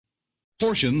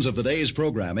Portions of the day's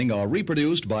programming are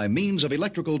reproduced by means of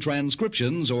electrical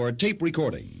transcriptions or tape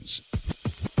recordings.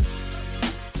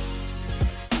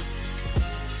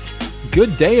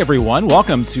 Good day, everyone.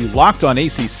 Welcome to Locked on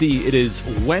ACC. It is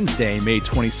Wednesday, May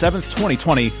 27th,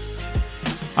 2020.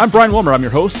 I'm Brian Wilmer. I'm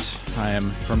your host. I am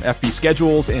from FB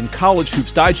Schedules and College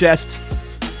Hoops Digest.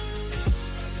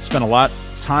 Spent a lot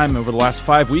of time over the last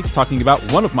 5 weeks talking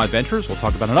about one of my ventures. We'll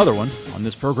talk about another one on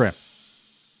this program.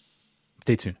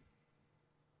 Stay tuned.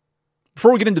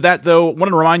 Before we get into that, though, I want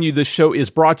to remind you this show is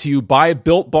brought to you by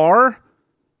Built Bar.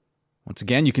 Once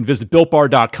again, you can visit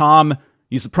BuiltBar.com,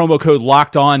 use the promo code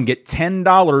LOCKEDON, get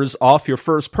 $10 off your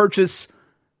first purchase.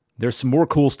 There's some more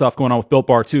cool stuff going on with Built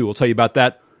Bar, too. We'll tell you about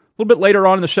that a little bit later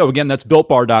on in the show. Again, that's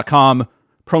BuiltBar.com,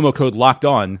 promo code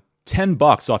LOCKEDON,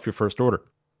 $10 off your first order.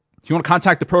 If you want to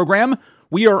contact the program,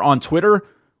 we are on Twitter.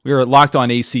 We are at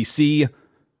LockedOnACC.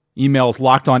 Email is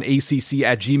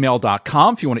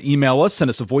lockedonacc@gmail.com. If you want to email us, send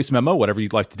us a voice memo, whatever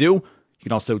you'd like to do. You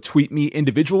can also tweet me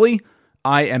individually.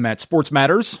 I am at Sports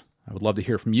Matters. I would love to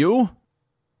hear from you.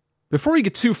 Before we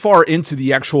get too far into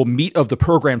the actual meat of the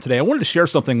program today, I wanted to share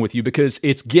something with you because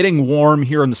it's getting warm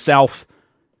here in the South.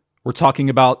 We're talking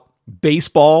about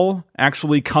baseball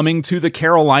actually coming to the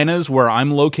Carolinas, where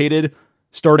I'm located,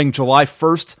 starting July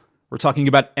 1st. We're talking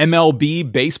about MLB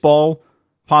baseball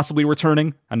possibly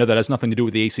returning. I know that has nothing to do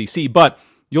with the ACC, but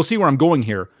you'll see where I'm going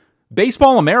here.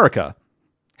 Baseball America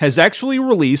has actually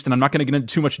released, and I'm not going to get into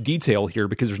too much detail here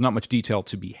because there's not much detail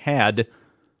to be had.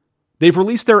 They've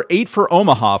released their 8 for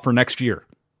Omaha for next year,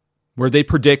 where they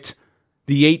predict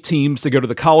the 8 teams to go to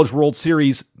the College World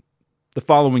Series the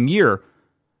following year.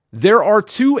 There are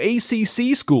 2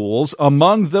 ACC schools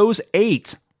among those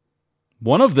 8.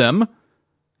 One of them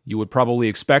you would probably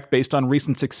expect based on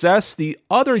recent success. The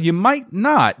other you might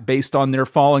not based on their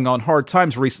falling on hard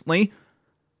times recently.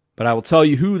 But I will tell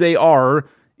you who they are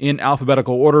in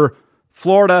alphabetical order.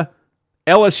 Florida,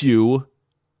 LSU,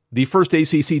 the first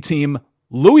ACC team,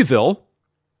 Louisville,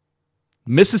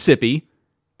 Mississippi,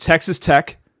 Texas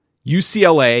Tech,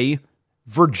 UCLA,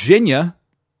 Virginia,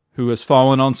 who has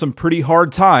fallen on some pretty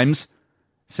hard times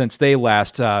since they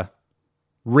last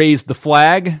raised the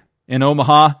flag in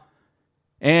Omaha,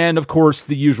 and, of course,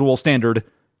 the usual standard,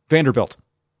 Vanderbilt.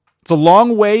 It's a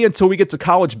long way until we get to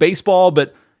college baseball,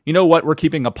 but you know what? We're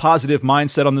keeping a positive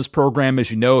mindset on this program. As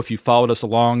you know, if you followed us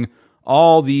along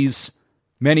all these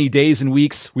many days and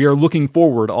weeks, we are looking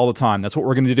forward all the time. That's what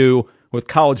we're going to do with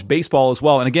college baseball as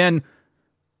well. And again,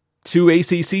 2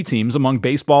 ACC teams among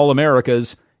Baseball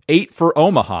America's 8 for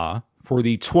Omaha for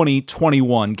the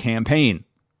 2021 campaign.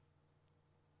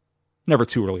 Never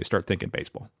too early to start thinking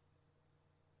baseball.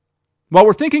 While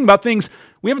we're thinking about things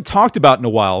we haven't talked about in a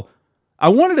while, I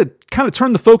wanted to kind of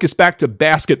turn the focus back to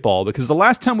basketball, because the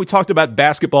last time we talked about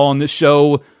basketball on this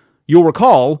show, you'll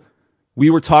recall, we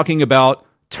were talking about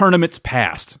tournaments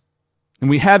past. And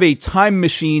we have a time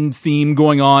machine theme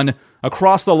going on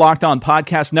across the Locked On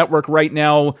Podcast Network right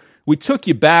now. We took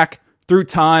you back through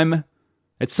time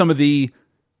at some of the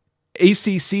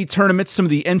ACC tournaments, some of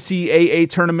the NCAA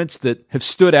tournaments that have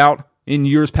stood out in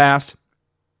years past.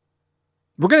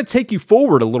 We're going to take you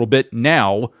forward a little bit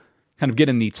now, kind of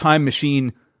getting the time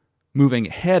machine moving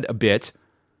ahead a bit.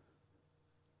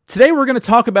 Today we're going to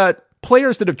talk about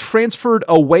players that have transferred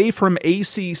away from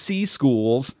ACC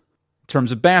schools in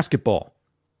terms of basketball.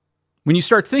 When you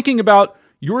start thinking about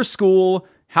your school,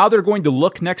 how they're going to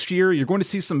look next year, you're going to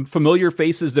see some familiar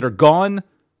faces that are gone,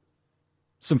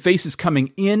 some faces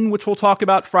coming in, which we'll talk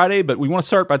about Friday, but we want to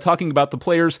start by talking about the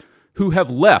players who have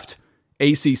left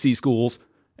ACC schools.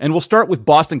 And we'll start with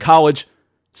Boston College.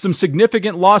 Some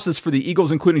significant losses for the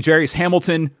Eagles, including Jarius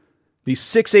Hamilton, the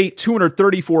 6'8",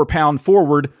 234-pound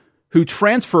forward who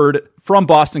transferred from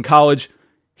Boston College.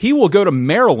 He will go to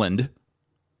Maryland.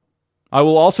 I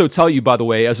will also tell you, by the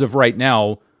way, as of right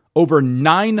now, over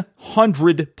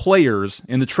 900 players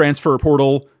in the transfer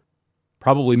portal,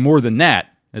 probably more than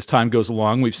that as time goes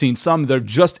along. We've seen some that have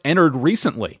just entered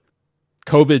recently.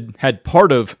 COVID had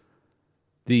part of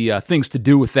the things to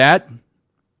do with that.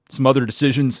 Some other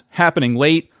decisions happening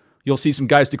late. You'll see some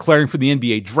guys declaring for the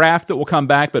NBA draft that will come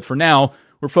back, but for now,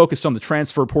 we're focused on the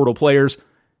transfer portal players.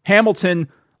 Hamilton,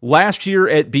 last year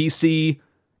at BC,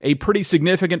 a pretty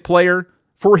significant player.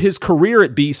 For his career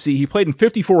at BC, he played in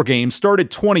 54 games,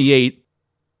 started 28,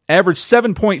 averaged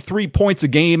 7.3 points a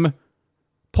game,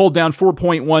 pulled down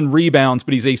 4.1 rebounds,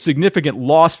 but he's a significant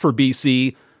loss for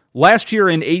BC. Last year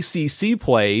in ACC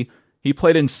play, he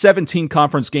played in 17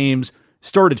 conference games,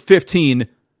 started 15,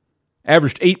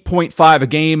 averaged 8.5 a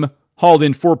game, hauled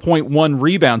in 4.1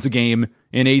 rebounds a game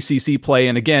in ACC play,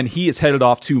 and again, he is headed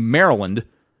off to Maryland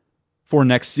for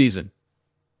next season.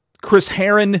 Chris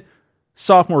Herron,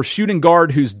 sophomore shooting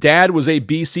guard whose dad was a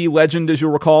BC legend, as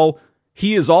you'll recall.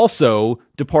 He has also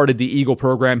departed the Eagle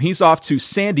program. He's off to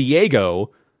San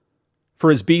Diego for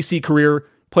his BC career,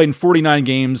 played in 49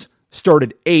 games,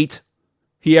 started 8.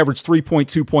 He averaged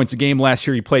 3.2 points a game last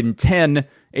year. He played in 10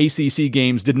 ACC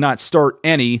games, did not start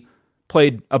any,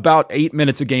 played about 8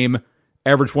 minutes a game,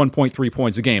 averaged 1.3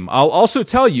 points a game. I'll also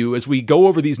tell you, as we go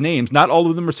over these names, not all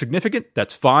of them are significant.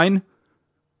 That's fine,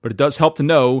 but it does help to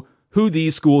know who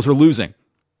these schools are losing.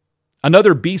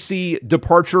 Another BC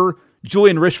departure,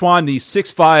 Julian Richwan, the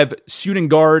 6'5 shooting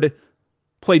guard,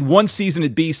 played 1 season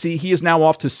at BC. He is now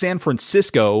off to San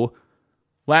Francisco.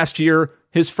 Last year,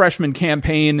 his freshman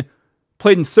campaign,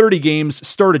 played in 30 games,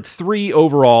 started 3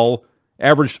 overall,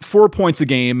 averaged 4 points a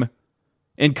game.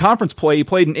 In conference play, he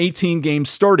played in 18 games,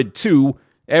 started 2,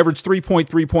 averaged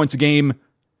 3.3 points a game,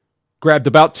 grabbed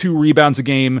about 2 rebounds a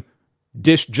game,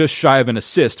 dished just shy of an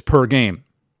assist per game.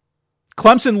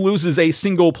 Clemson loses a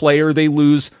single player. They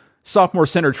lose sophomore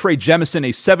center Trey Jemison,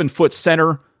 a 7-foot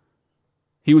center.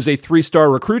 He was a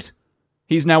 3-star recruit.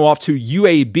 He's now off to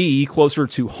UAB, closer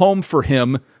to home for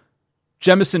him.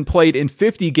 Jemison played in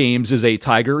 50 games as a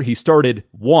Tiger. He started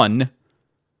 1.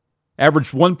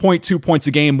 Averaged 1.2 points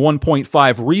a game,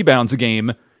 1.5 rebounds a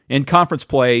game. In conference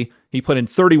play, he played in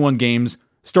 31 games,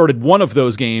 started 1 of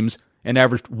those games, and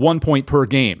averaged 1 point per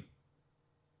game.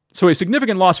 So a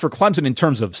significant loss for Clemson in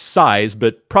terms of size,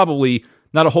 but probably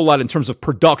not a whole lot in terms of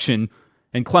production.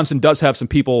 And Clemson does have some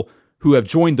people who have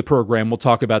joined the program. We'll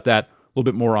talk about that a little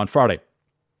bit more on Friday.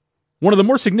 One of the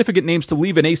more significant names to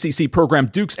leave an ACC program,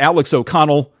 Duke's Alex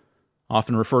O'Connell,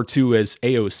 often referred to as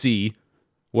AOC,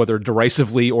 whether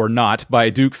derisively or not by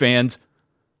Duke fans.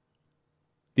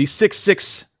 The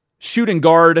 6'6 shooting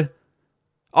guard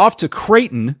off to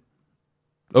Creighton.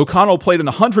 O'Connell played in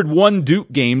 101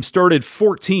 Duke games, started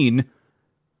 14,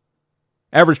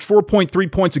 averaged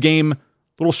 4.3 points a game, a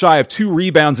little shy of 2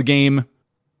 rebounds a game.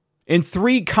 In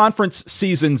 3 conference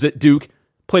seasons at Duke,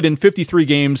 played in 53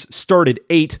 games, started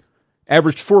 8,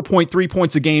 averaged 4.3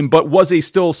 points a game, but was a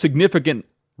still significant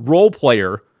role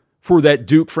player for that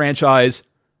Duke franchise.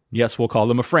 Yes, we'll call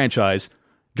them a franchise.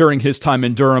 During his time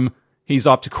in Durham, he's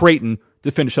off to Creighton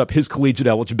to finish up his collegiate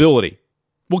eligibility.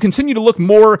 We'll continue to look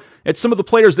more at some of the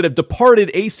players that have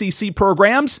departed ACC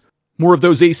programs. More of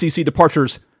those ACC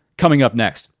departures coming up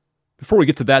next. Before we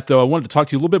get to that, though, I wanted to talk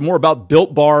to you a little bit more about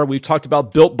Built Bar. We've talked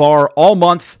about Built Bar all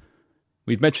month.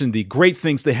 We've mentioned the great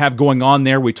things they have going on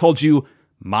there. We told you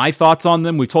my thoughts on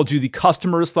them. We told you the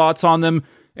customers' thoughts on them.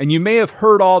 And you may have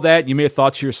heard all that. You may have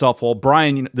thought to yourself, well,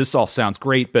 Brian, this all sounds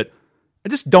great, but I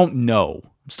just don't know.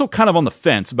 I'm still kind of on the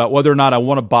fence about whether or not I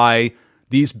want to buy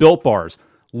these Built Bars.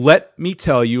 Let me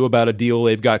tell you about a deal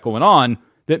they've got going on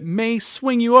that may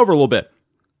swing you over a little bit.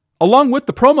 Along with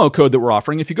the promo code that we're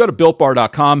offering, if you go to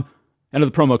BuiltBar.com, enter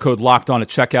the promo code LOCKEDON at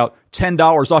checkout,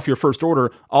 $10 off your first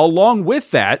order. Along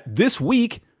with that, this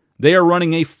week, they are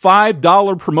running a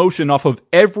 $5 promotion off of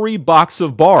every box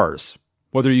of bars.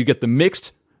 Whether you get the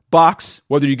mixed box,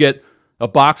 whether you get a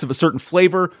box of a certain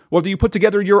flavor, whether you put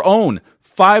together your own,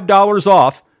 $5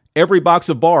 off every box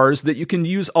of bars that you can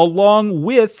use along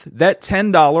with that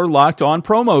 $10 Locked On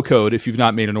promo code if you've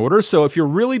not made an order. So if you're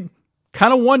really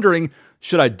kind of wondering,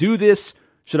 should I do this?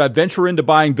 Should I venture into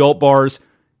buying Built Bars?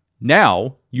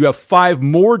 Now you have $5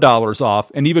 more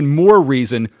off and even more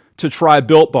reason to try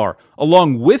Built Bar.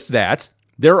 Along with that,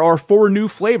 there are 4 new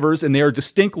flavors and they are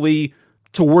distinctly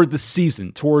toward the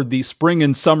season, toward the spring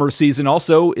and summer season.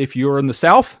 Also, if you're in the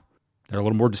South, they're a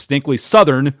little more distinctly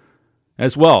Southern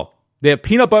as well. They have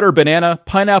peanut butter banana,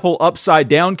 pineapple upside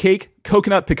down cake,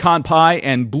 coconut pecan pie,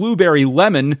 and blueberry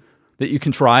lemon that you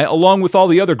can try, along with all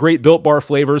the other great Built Bar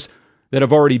flavors that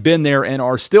have already been there and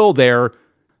are still there.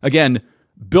 Again,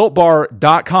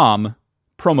 BuiltBar.com,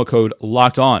 promo code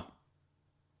Locked On.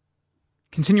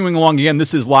 Continuing along again,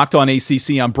 this is Locked On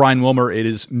ACC. I'm Brian Wilmer. It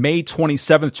is May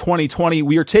 27th, 2020.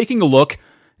 We are taking a look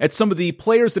at some of the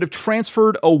players that have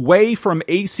transferred away from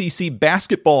ACC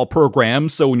basketball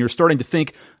programs. So when you're starting to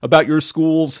think about your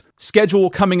school's schedule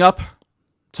coming up, I'll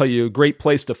tell you a great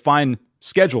place to find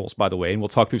schedules, by the way, and we'll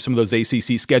talk through some of those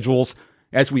ACC schedules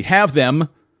as we have them a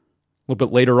little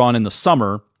bit later on in the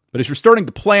summer. But as you're starting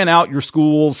to plan out your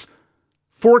school's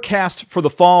forecast for the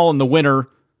fall and the winter,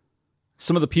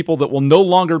 some of the people that will no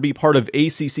longer be part of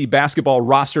ACC basketball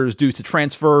rosters due to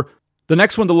transfer. The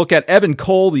next one to look at, Evan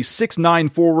Cole, the 6'9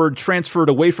 forward, transferred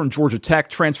away from Georgia Tech,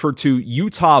 transferred to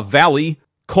Utah Valley.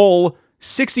 Cole,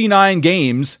 69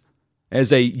 games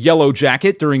as a Yellow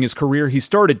Jacket during his career. He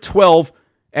started 12,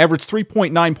 averaged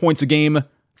 3.9 points a game,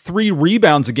 3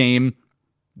 rebounds a game.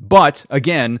 But,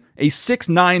 again, a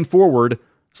 6'9 forward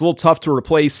is a little tough to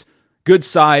replace. Good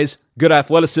size, good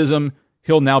athleticism.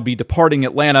 He'll now be departing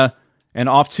Atlanta and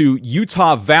off to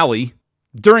Utah Valley.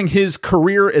 During his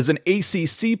career as an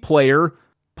ACC player,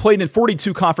 played in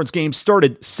 42 conference games,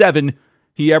 started 7.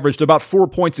 He averaged about 4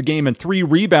 points a game and 3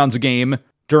 rebounds a game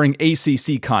during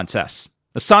ACC contests.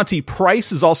 Asante Price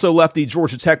has also left the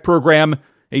Georgia Tech program,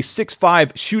 a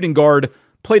 6'5 shooting guard,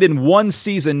 played in 1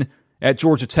 season at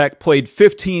Georgia Tech, played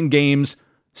 15 games,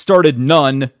 started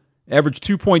none, averaged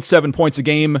 2.7 points a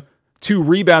game, 2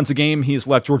 rebounds a game. He has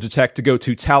left Georgia Tech to go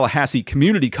to Tallahassee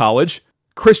Community College.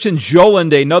 Christian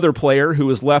Joland, another player who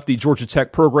has left the Georgia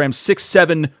Tech program,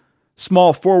 6'7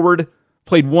 small forward,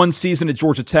 played 1 season at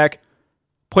Georgia Tech,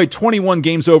 played 21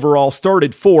 games overall,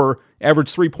 started 4,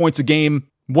 averaged 3 points a game,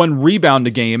 1 rebound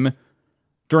a game.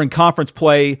 During conference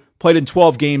play, played in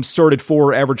 12 games, started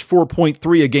 4, averaged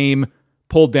 4.3 a game,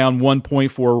 pulled down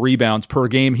 1.4 rebounds per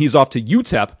game. He's off to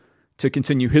UTEP to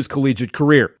continue his collegiate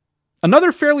career.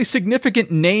 Another fairly significant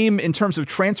name in terms of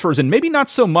transfers, and maybe not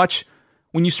so much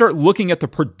when you start looking at the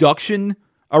production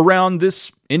around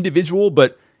this individual,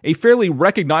 but a fairly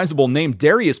recognizable name,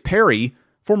 Darius Perry,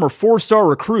 former 4-star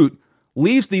recruit,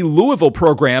 leaves the Louisville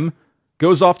program,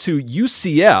 goes off to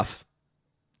UCF.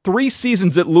 3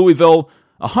 seasons at Louisville,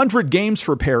 100 games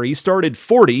for Perry, started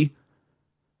 40,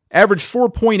 averaged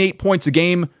 4.8 points a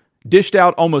game, dished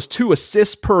out almost 2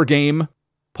 assists per game,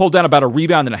 pulled down about a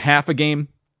rebound and a half a game.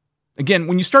 Again,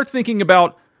 when you start thinking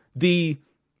about the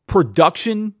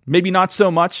production, maybe not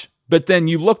so much, but then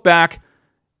you look back,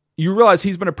 you realize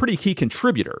he's been a pretty key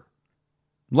contributor.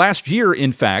 Last year,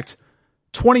 in fact,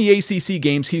 20 ACC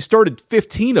games, he started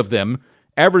 15 of them,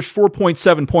 averaged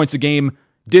 4.7 points a game,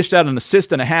 dished out an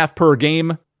assist and a half per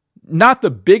game. Not the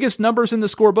biggest numbers in the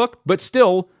scorebook, but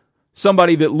still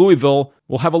somebody that Louisville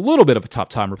will have a little bit of a tough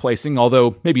time replacing,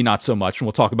 although maybe not so much, and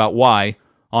we'll talk about why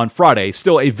on Friday.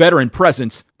 Still a veteran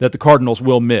presence that the Cardinals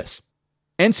will miss.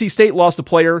 NC State lost a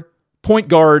player, point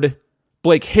guard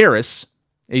Blake Harris,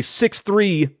 a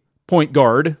 6'3 point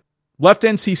guard. Left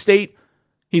NC State.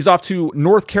 He's off to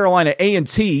North Carolina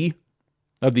A&T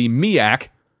of the MEAC.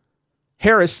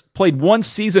 Harris played 1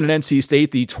 season at NC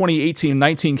State, the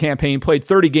 2018-19 campaign, played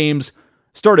 30 games,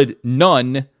 started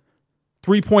none,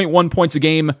 3.1 points a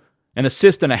game, an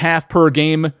assist and a half per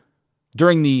game.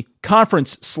 During the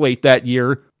conference slate that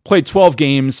year, played 12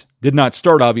 games, did not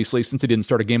start, obviously, since he didn't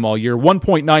start a game all year.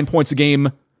 1.9 points a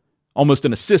game, almost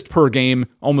an assist per game,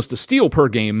 almost a steal per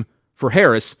game for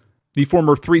Harris, the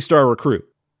former 3-star recruit.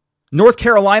 North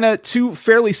Carolina, 2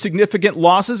 fairly significant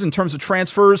losses in terms of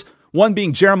transfers, one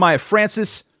being Jeremiah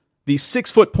Francis, the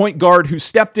 6-foot point guard who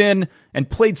stepped in and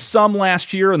played some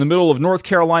last year in the middle of North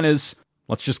Carolina's,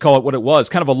 let's just call it what it was,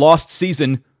 kind of a lost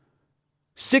season.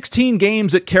 16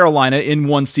 games at Carolina in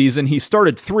 1 season. He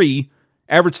started 3,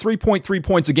 averaged 3.3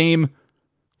 points a game, a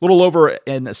little over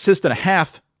an assist and a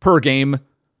half per game,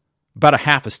 about a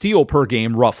half a steal per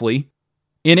game, roughly.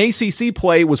 In ACC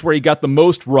play was where he got the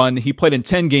most run. He played in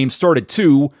 10 games, started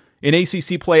 2. In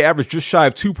ACC play, averaged just shy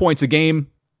of 2 points a game.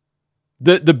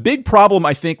 The big problem,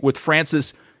 I think, with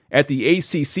Francis at the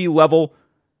ACC level,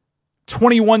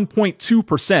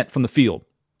 21.2% from the field.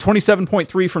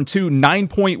 27.3 from 2,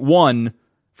 9.1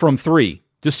 from 3.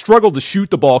 Just struggled to shoot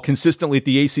the ball consistently at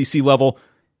the ACC level.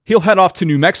 He'll head off to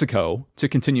New Mexico to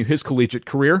continue his collegiate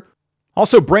career.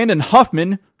 Also, Brandon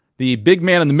Huffman, the big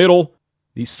man in the middle,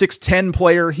 the 6'10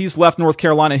 player, he's left North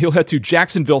Carolina. He'll head to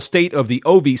Jacksonville State of the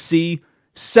OVC.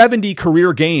 70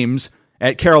 career games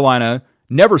at Carolina,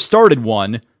 never started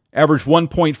one, averaged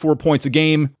 1.4 points a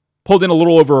game, pulled in a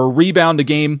little over a rebound a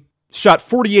game, shot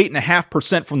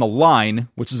 48.5% from the line,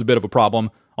 which is a bit of a problem,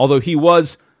 although he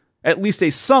was at least a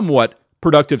somewhat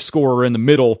productive scorer in the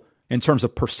middle in terms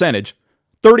of percentage.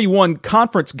 31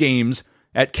 conference games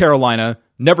at Carolina,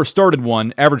 never started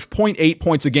one, averaged 0.8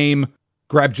 points a game,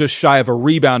 grabbed just shy of a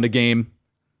rebound a game.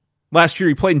 Last year,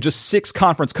 he played in just 6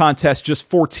 conference contests, just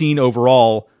 14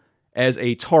 overall as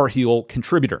a Tar Heel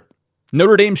contributor.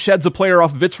 Notre Dame sheds a player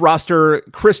off of its roster.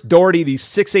 Chris Doherty, the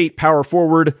 6'8 power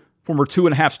forward, former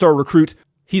 2.5-star recruit.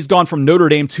 He's gone from Notre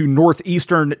Dame to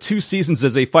Northeastern, 2 seasons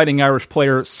as a Fighting Irish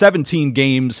player, 17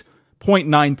 games,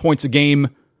 0.9 points a game.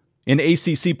 In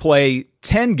ACC play,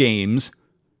 10 games,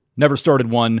 never started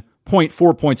one,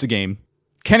 0.4 points a game.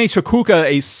 Kenny Chukwuka,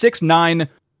 a 6'9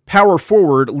 power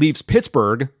forward, leaves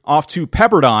Pittsburgh, off to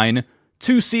Pepperdine,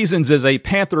 2 seasons as a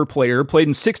Panther player, played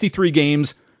in 63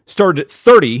 games, started at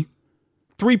 30,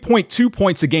 3.2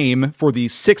 points a game for the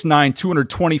 6'9",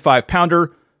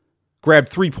 225-pounder, grabbed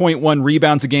 3.1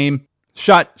 rebounds a game,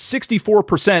 shot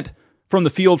 64% from the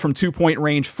field from 2-point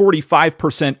range,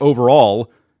 45%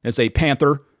 overall as a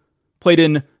Panther, played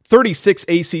in 36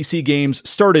 ACC games,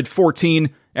 started 14,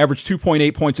 averaged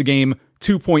 2.8 points a game,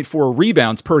 2.4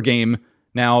 rebounds per game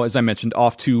Now, as I mentioned,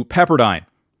 off to Pepperdine.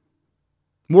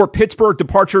 More Pittsburgh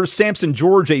departures. Samson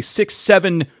George, a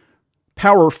 6'7"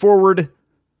 power forward,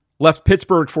 left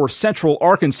Pittsburgh for Central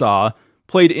Arkansas.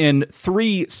 Played in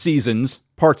 3 seasons,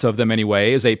 parts of them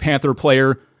anyway, as a Panther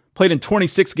player. Played in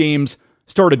 26 games,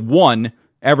 started 1,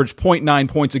 averaged 0.9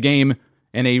 points a game,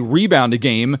 and a rebound a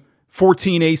game.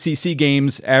 14 ACC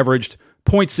games, averaged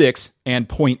 0.6 and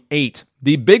 0.8.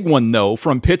 The big one, though,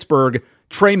 from Pittsburgh,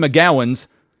 Trey McGowens,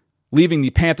 leaving the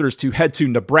Panthers to head to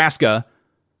Nebraska.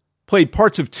 Played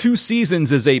parts of 2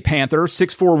 seasons as a Panther,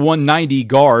 6'4", 190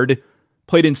 guard.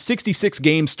 Played in 66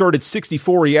 games, started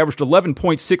 64. He averaged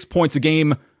 11.6 points a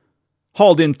game,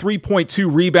 hauled in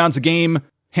 3.2 rebounds a game,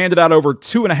 handed out over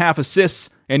 2.5 assists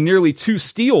and nearly 2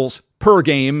 steals per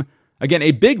game. Again,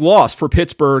 a big loss for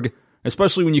Pittsburgh,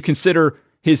 especially when you consider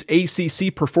his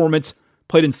ACC performance.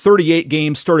 Played in 38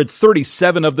 games, started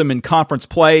 37 of them in conference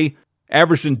play,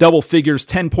 averaged in double figures,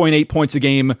 10.8 points a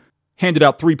game, handed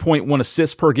out 3.1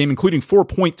 assists per game, including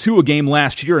 4.2 a game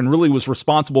last year, and really was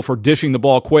responsible for dishing the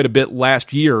ball quite a bit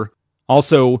last year.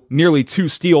 Also, nearly 2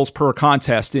 steals per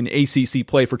contest in ACC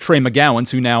play for Trey McGowens,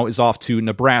 who now is off to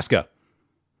Nebraska.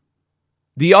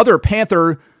 The other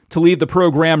Panther to leave the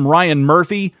program, Ryan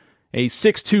Murphy, a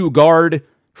 6'2 guard,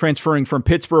 transferring from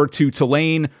Pittsburgh to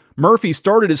Tulane. Murphy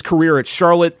started his career at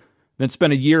Charlotte, then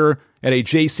spent a year at a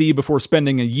JC before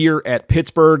spending a year at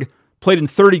Pittsburgh. Played in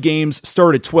 30 games,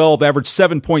 started 12, averaged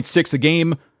 7.6 a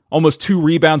game, almost 2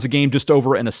 rebounds a game, just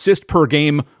over an assist per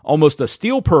game, almost a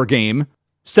steal per game.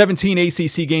 17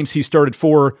 ACC games he started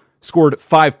for, scored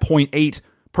 5.8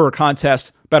 per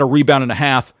contest, about a rebound and a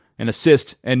half, an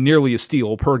assist, and nearly a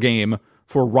steal per game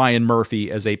for Ryan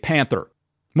Murphy as a Panther.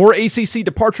 More ACC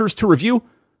departures to review.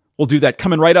 We'll do that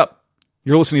coming right up.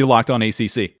 You're listening to Locked On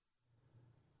ACC.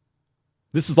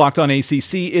 This is Locked On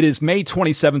ACC. It is May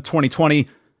 27th, 2020.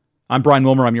 I'm Brian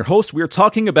Wilmer. I'm your host. We are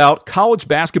talking about college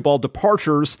basketball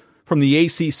departures from the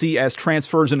ACC as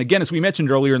transfers. And again, as we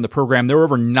mentioned earlier in the program, there were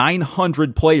over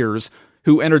 900 players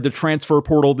who entered the transfer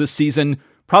portal this season.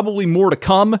 Probably more to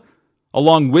come.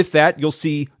 Along with that, you'll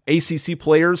see ACC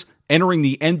players entering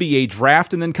the NBA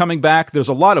draft and then coming back. There's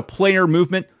a lot of player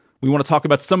movement. We want to talk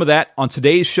about some of that on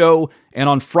today's show and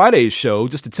on Friday's show,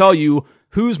 just to tell you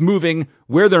who's moving,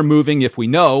 where they're moving, if we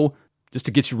know, just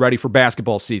to get you ready for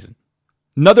basketball season.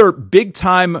 Another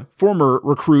big-time former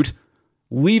recruit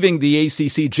leaving the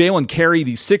ACC, Jalen Carey,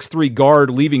 the 6'3 guard,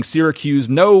 leaving Syracuse.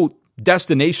 No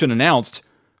destination announced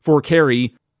for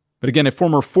Carey, but again, a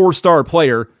former 4-star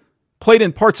player. Played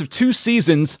in parts of 2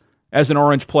 seasons as an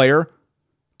Orange player.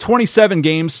 27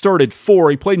 games, started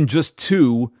 4. He played in just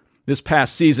 2 this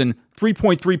past season.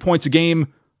 3.3 points a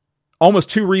game,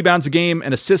 almost 2 rebounds a game,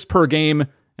 an assist per game,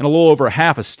 and a little over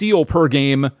half a steal per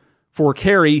game for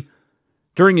Carey.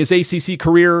 During his ACC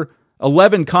career,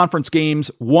 11 conference games,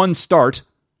 1 start,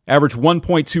 averaged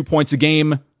 1.2 points a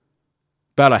game,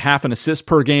 about a half an assist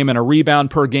per game and a rebound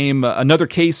per game. Another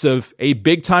case of a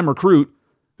big-time recruit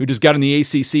who just got in the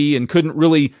ACC and couldn't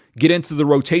really get into the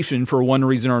rotation for one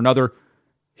reason or another.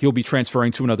 He'll be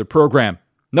transferring to another program.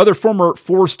 Another former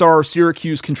 4-star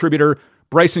Syracuse contributor,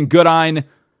 Bryson Goodine,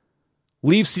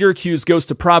 leaves Syracuse, goes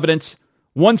to Providence.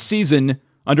 1 season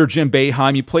under Jim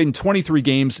Boeheim. He played in 23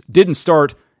 games, didn't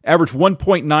start, averaged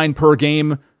 1.9 per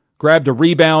game, grabbed a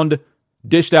rebound,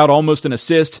 dished out almost an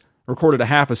assist, recorded a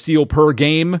half a steal per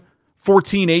game.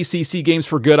 14 ACC games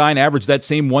for Goodine, averaged that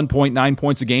same 1.9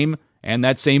 points a game, and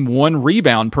that same 1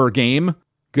 rebound per game.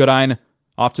 Goodine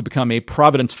off to become a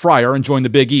Providence Friar and join the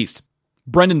Big East.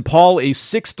 Brendan Paul, a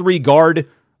 6'3 guard,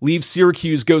 leaves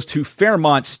Syracuse, goes to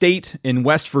Fairmont State in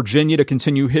West Virginia to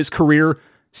continue his career.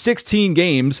 16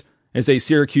 games as a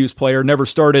Syracuse player, never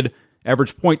started,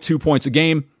 averaged 0.2 points a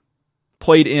game,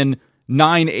 played in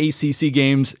 9 ACC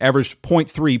games, averaged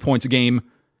 0.3 points a game.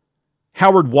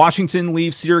 Howard Washington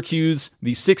leaves Syracuse,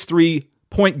 the 6'3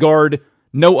 point guard,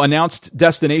 no announced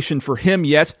destination for him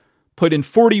yet, played in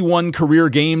 41 career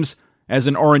games as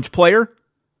an Orange player,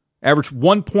 averaged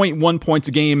 1.1 points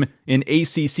a game in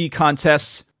ACC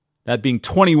contests, that being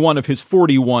 21 of his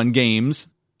 41 games,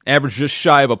 averaged just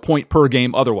shy of a point per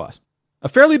game otherwise. A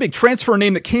fairly big transfer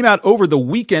name that came out over the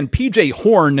weekend, P.J.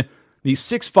 Horn, the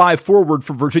 6'5 forward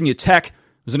for Virginia Tech, it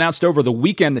was announced over the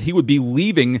weekend that he would be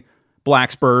leaving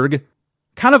Blacksburg.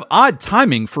 Kind of odd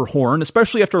timing for Horn,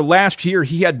 especially after last year.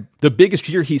 He had the biggest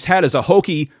year he's had as a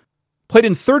Hokie. Played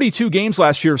in 32 games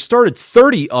last year, started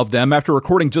 30 of them after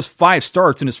recording just 5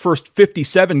 starts in his first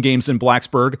 57 games in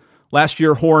Blacksburg. Last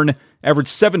year, Horn averaged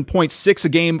 7.6 a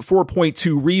game,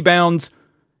 4.2 rebounds,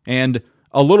 and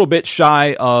a little bit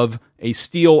shy of a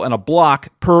steal and a block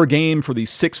per game for the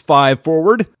 6'5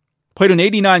 forward. Played in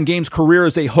 89 games career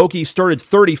as a Hokie, started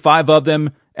 35 of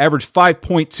them, averaged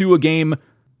 5.2 a game.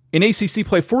 In ACC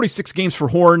play, 46 games for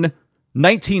Horn,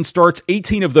 19 starts,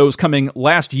 18 of those coming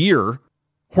last year.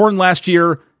 Horn last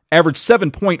year averaged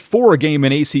 7.4 a game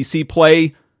in ACC play,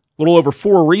 a little over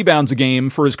 4 rebounds a game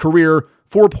for his career,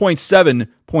 4.7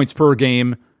 points per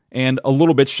game, and a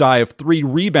little bit shy of 3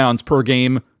 rebounds per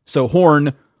game. So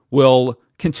Horn will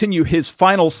continue his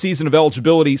final season of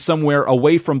eligibility somewhere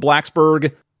away from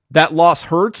Blacksburg. That loss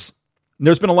hurts.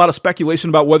 There's been a lot of speculation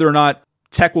about whether or not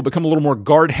Tech will become a little more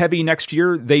guard-heavy next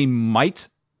year. They might.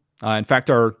 In fact,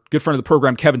 our good friend of the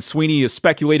program, Kevin Sweeney, has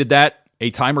speculated that a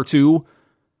time or two.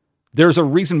 There's a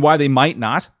reason why they might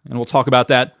not, and we'll talk about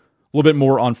that a little bit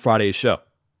more on Friday's show.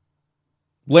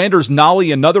 Landers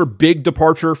Nolley, another big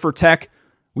departure for Tech.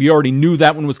 We already knew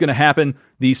that one was going to happen.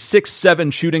 The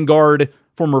 6'7" shooting guard,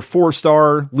 former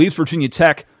 4-star, leaves Virginia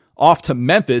Tech off to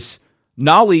Memphis.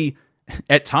 Nolley,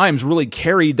 at times, really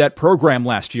carried that program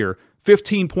last year.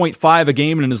 15.5 a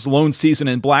game in his lone season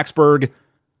in Blacksburg.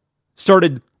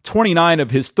 Started 29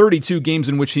 of his 32 games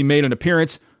in which he made an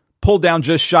appearance. Pulled down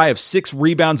just shy of 6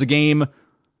 rebounds a game.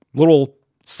 Little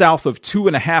south of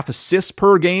 2.5 assists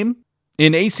per game.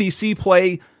 In ACC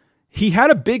play, he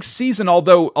had a big season,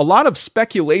 although a lot of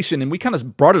speculation, and we kind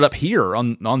of brought it up here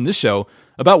on this show,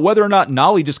 about whether or not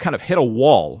Nolley just kind of hit a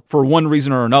wall for one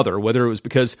reason or another, whether it was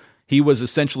because he was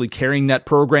essentially carrying that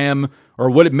program or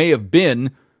what it may have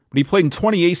been. But he played in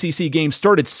 20 ACC games,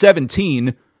 started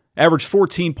 17, averaged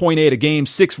 14.8 a game,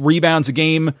 6 rebounds a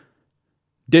game,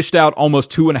 dished out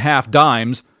almost 2.5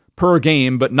 dimes per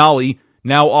game. But Nolley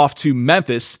now off to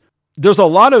Memphis. There's a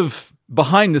lot of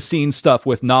behind-the-scenes stuff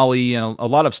with Nolley and a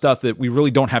lot of stuff that we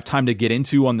really don't have time to get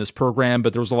into on this program,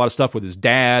 but there was a lot of stuff with his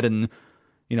dad and,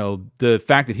 you know, the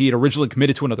fact that he had originally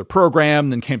committed to another program,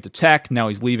 then came to Tech, now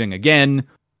he's leaving again,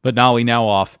 but Nolley now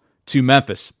off to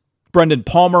Memphis. Brendan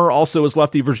Palmer also has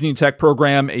left the Virginia Tech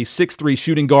program, a 6'3"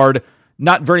 shooting guard,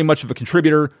 not very much of a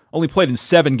contributor, only played in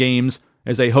 7 games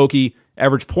as a Hokie,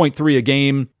 averaged 0.3 a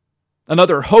game.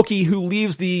 Another Hokie who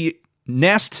leaves the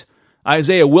nest,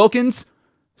 Isaiah Wilkins,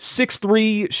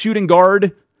 6'3" shooting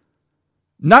guard,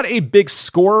 not a big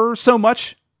scorer so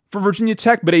much for Virginia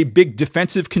Tech, but a big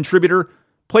defensive contributor.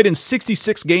 Played in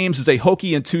 66 games as a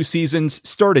Hokie in 2 seasons,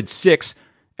 started 6,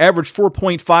 averaged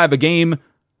 4.5 a game,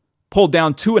 pulled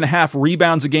down 2.5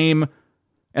 rebounds a game,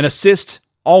 an assist,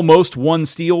 almost 1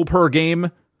 steal per game.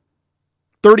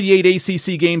 38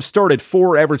 ACC games, started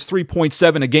 4, averaged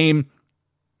 3.7 a game,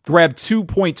 grabbed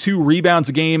 2.2 rebounds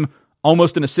a game,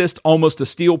 almost an assist, almost a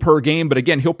steal per game. But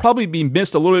again, he'll probably be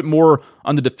missed a little bit more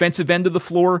on the defensive end of the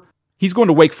floor. He's going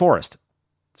to Wake Forest,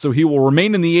 so he will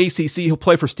remain in the ACC. He'll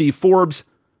play for Steve Forbes,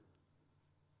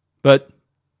 but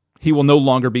he will no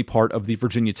longer be part of the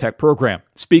Virginia Tech program.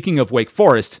 Speaking of Wake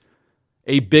Forest,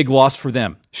 a big loss for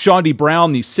them. Shawnee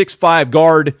Brown, the 6'5"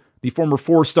 guard, the former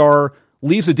 4-star,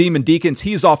 leaves the Demon Deacons.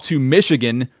 He is off to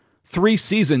Michigan. 3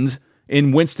 seasons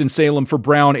in Winston-Salem for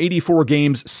Brown. 84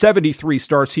 games, 73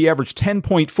 starts. He averaged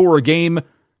 10.4 a game,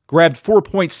 grabbed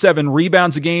 4.7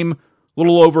 rebounds a game, a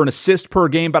little over an assist per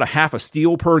game, about a half a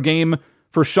steal per game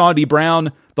for Shawnee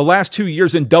Brown. The last 2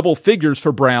 years in double figures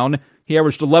for Brown. He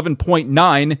averaged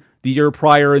 11.9 the year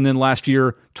prior, and then last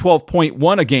year,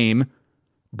 12.1 a game.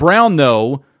 Brown,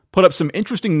 though, put up some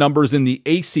interesting numbers in the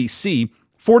ACC.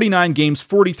 49 games,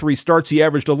 43 starts. He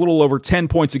averaged a little over 10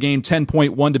 points a game,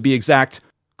 10.1 to be exact.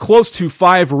 Close to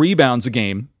 5 rebounds a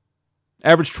game.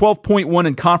 Averaged 12.1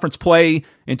 in conference play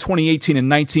in 2018 and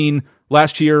 19.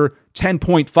 Last year,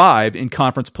 10.5 in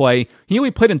conference play. He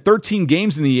only played in 13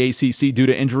 games in the ACC due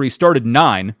to injury. Started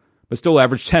 9, but still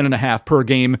averaged 10.5 per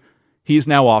game. He's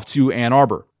now off to Ann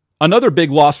Arbor. Another big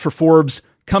loss for Forbes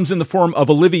comes in the form of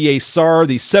Olivier Sarr,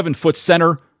 the 7-foot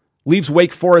center. Leaves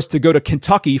Wake Forest to go to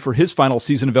Kentucky for his final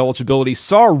season of eligibility.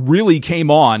 Sarr really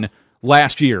came on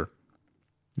last year.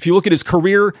 If you look at his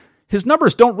career, his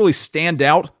numbers don't really stand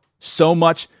out so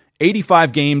much.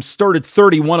 85 games, started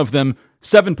 31 of them,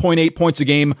 7.8 points a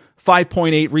game,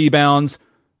 5.8 rebounds,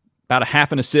 about a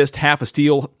half an assist, half a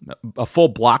steal, a full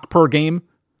block per game.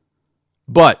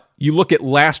 But you look at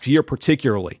last year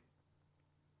particularly.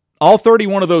 All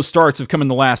 31 of those starts have come in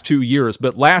the last 2 years,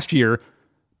 but last year,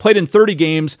 played in 30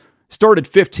 games, started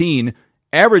 15,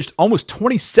 averaged almost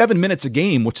 27 minutes a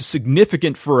game, which is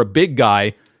significant for a big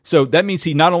guy. So that means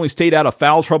he not only stayed out of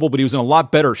foul trouble, but he was in a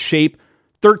lot better shape.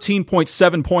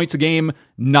 13.7 points a game,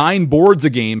 9 boards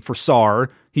a game for Sarr.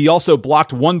 He also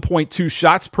blocked 1.2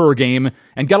 shots per game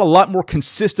and got a lot more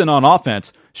consistent on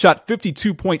offense. Shot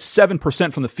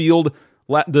 52.7% from the field.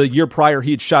 The year prior,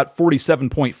 he had shot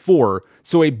 47.4.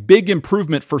 So a big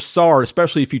improvement for Sarr,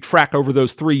 especially if you track over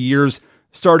those 3 years.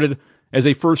 Started as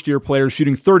a first-year player,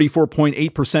 shooting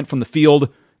 34.8% from the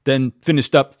field, then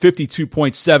finished up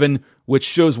 52.7%, which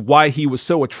shows why he was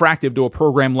so attractive to a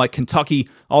program like Kentucky.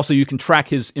 Also, you can track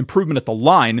his improvement at the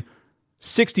line.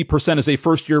 60% as a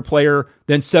first-year player,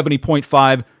 then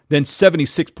 70.5%, then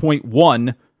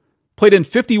 76.1%. Played in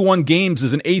 51 games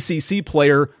as an ACC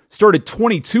player, started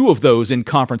 22 of those in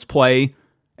conference play,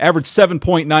 averaged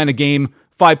 7.9 a game,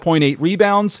 5.8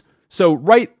 rebounds. So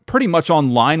right pretty much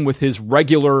on line with his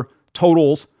regular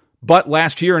totals. But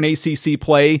last year in ACC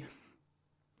play,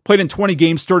 played in 20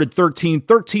 games, started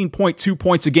 13.2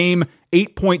 points a game,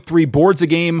 8.3 boards a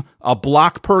game, a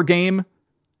block per game.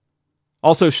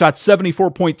 Also shot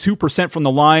 74.2% from the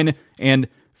line and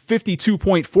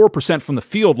 52.4% from the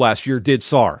field last year did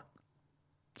Sarr.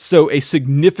 So a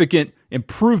significant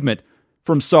improvement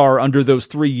from Sarr under those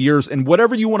 3 years. And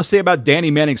whatever you want to say about Danny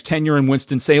Manning's tenure in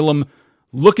Winston-Salem,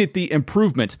 look at the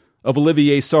improvement of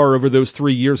Olivier Sarr over those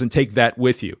 3 years and take that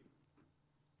with you.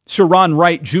 Sharon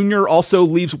Wright Jr. also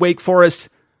leaves Wake Forest.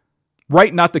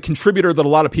 Wright, not the contributor that a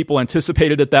lot of people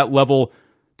anticipated at that level,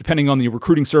 depending on the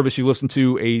recruiting service you listen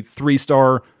to, a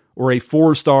 3-star or a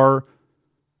 4-star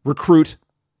recruit.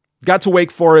 Got to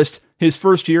Wake Forest his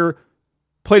first year,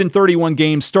 played in 31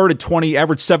 games, started 20,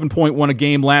 averaged 7.1 a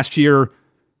game last year.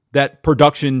 That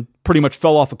production pretty much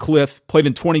fell off a cliff. Played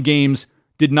in 20 games,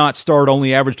 did not start,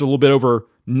 only averaged a little bit over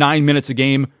 9 minutes a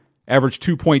game, averaged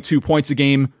 2.2 points a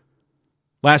game.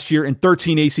 Last year in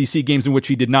 13 ACC games in which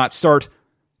he did not start,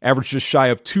 averaged just shy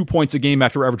of 2 points a game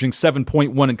after averaging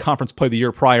 7.1 in conference play the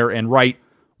year prior, and Wright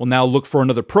will now look for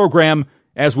another program,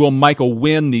 as will Michael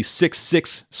Wynn, the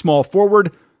 6'6 small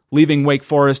forward, leaving Wake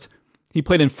Forest. He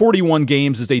played in 41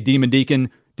 games as a Demon Deacon,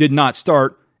 did not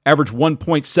start, averaged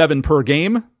 1.7 per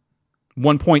game,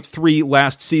 1.3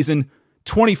 last season,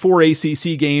 24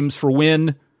 ACC games for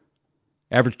Wynn,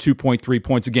 averaged 2.3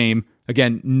 points a game.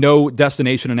 Again, no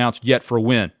destination announced yet for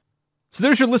Wynn. So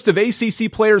there's your list of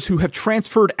ACC players who have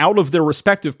transferred out of their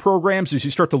respective programs as you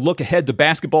start to look ahead to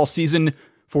basketball season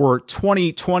for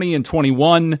 2020 and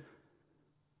 21.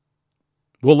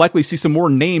 We'll likely see some more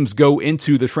names go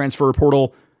into the transfer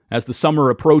portal as the summer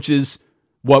approaches,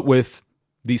 what with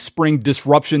the spring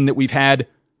disruption that we've had.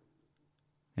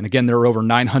 And again, there are over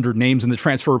 900 names in the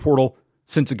transfer portal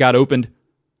since it got opened.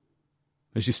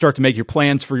 As you start to make your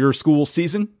plans for your school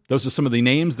season, those are some of the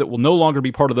names that will no longer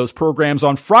be part of those programs.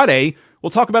 On Friday, we'll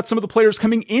talk about some of the players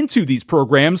coming into these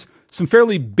programs. Some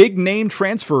fairly big name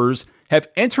transfers have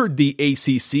entered the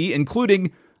ACC,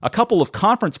 including a couple of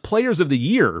conference players of the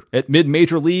year at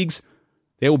mid-major leagues.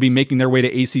 They will be making their way to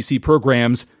ACC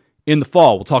programs in the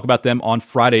fall. We'll talk about them on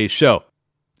Friday's show.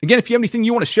 Again, if you have anything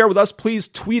you want to share with us, please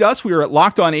tweet us. We are at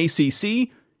Locked On ACC. You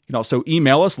can also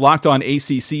email us,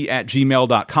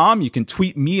 lockedonacc@gmail.com. You can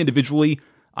tweet me individually.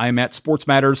 I am at Sports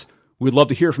Matters. We'd love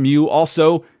to hear from you.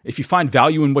 Also, if you find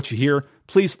value in what you hear,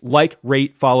 please like,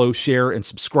 rate, follow, share, and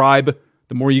subscribe.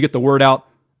 The more you get the word out,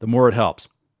 the more it helps.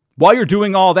 While you're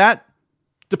doing all that,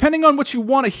 depending on what you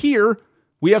want to hear,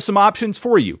 we have some options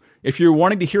for you. If you're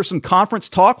wanting to hear some conference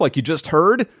talk like you just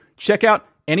heard, check out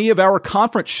any of our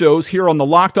conference shows here on the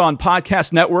Locked On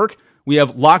Podcast Network. We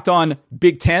have Locked On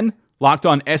Big Ten, Locked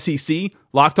On SEC,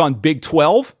 Locked On Big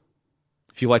 12.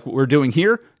 If you like what we're doing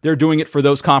here, they're doing it for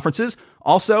those conferences.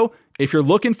 Also, if you're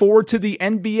looking forward to the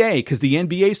NBA, because the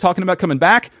NBA is talking about coming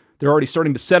back, they're already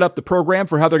starting to set up the program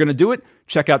for how they're going to do it.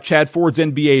 Check out Chad Ford's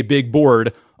NBA Big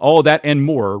Board. All of that and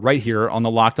more right here on the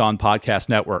Locked On Podcast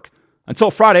Network. Until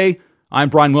Friday, I'm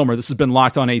Brian Wilmer. This has been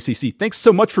Locked On ACC. Thanks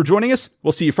so much for joining us.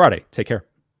 We'll see you Friday. Take care.